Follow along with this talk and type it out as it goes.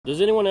Does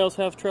anyone else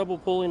have trouble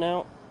pulling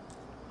out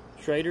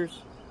schraders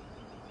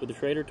with the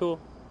schrader tool?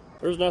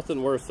 There's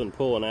nothing worse than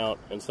pulling out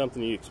and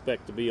something you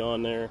expect to be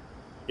on there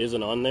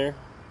isn't on there,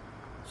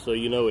 so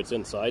you know it's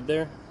inside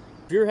there.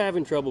 If you're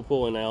having trouble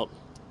pulling out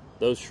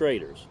those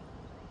schraders,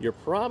 you're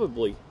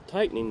probably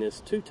tightening this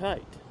too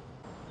tight.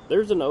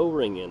 There's an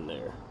O-ring in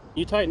there.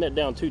 You tighten that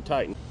down too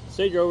tight.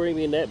 Say your O-ring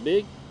being that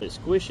big, it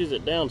squishes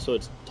it down so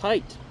it's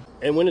tight.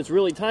 And when it's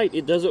really tight,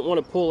 it doesn't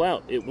want to pull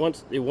out. It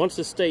wants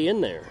to stay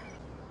in there.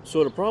 So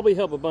it'll probably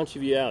help a bunch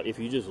of you out if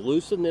you just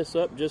loosen this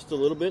up just a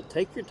little bit.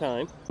 Take your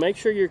time. Make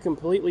sure you're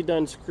completely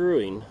done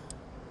screwing,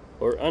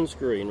 or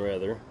unscrewing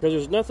rather, because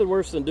there's nothing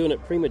worse than doing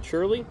it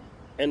prematurely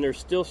and there's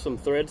still some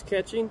threads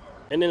catching,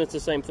 and then it's the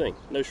same thing,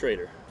 no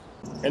schrader.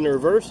 And the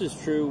reverse is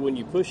true when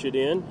you push it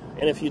in,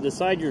 and if you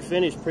decide you're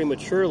finished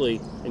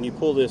prematurely and you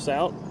pull this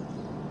out,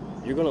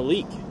 you're going to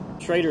leak.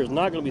 Schrader is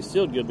not going to be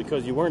sealed good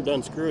because you weren't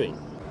done screwing.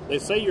 They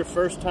say your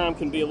first time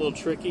can be a little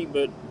tricky,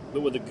 but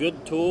with a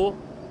good tool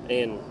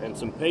and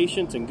some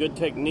patience and good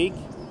technique,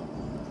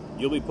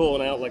 you'll be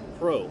pulling out like a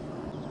pro.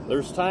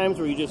 There's times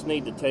where you just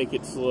need to take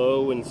it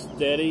slow and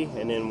steady,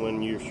 and then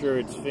when you're sure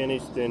it's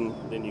finished, then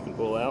you can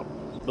pull out.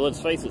 But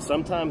let's face it,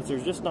 sometimes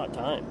there's just not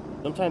time.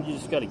 Sometimes you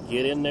just got to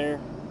get in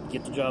there,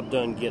 get the job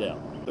done, get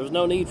out. There's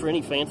no need for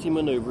any fancy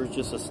maneuvers.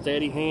 Just a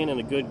steady hand and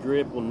a good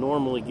grip will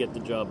normally get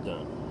the job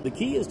done. The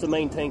key is to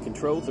maintain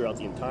control throughout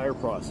the entire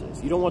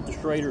process. You don't want the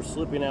schrader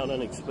slipping out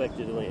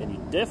unexpectedly, and you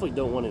definitely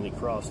don't want any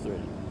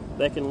cross-threading.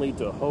 That can lead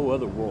to a whole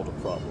other world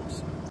of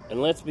problems.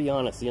 And let's be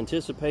honest, the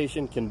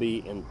anticipation can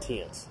be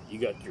intense. You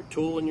got your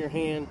tool in your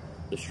hand,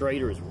 the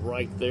schrader is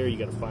right there, you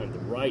gotta find the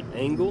right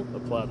angle,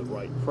 apply the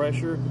right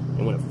pressure,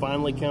 and when it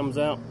finally comes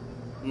out,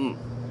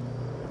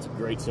 it's a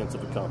great sense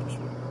of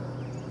accomplishment.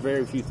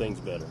 Very few things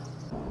better.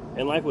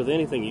 And like with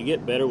anything, you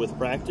get better with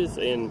practice,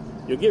 and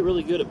you'll get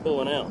really good at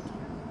pulling out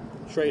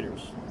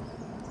schraders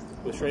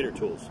with schrader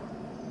tools.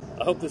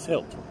 I hope this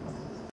helped.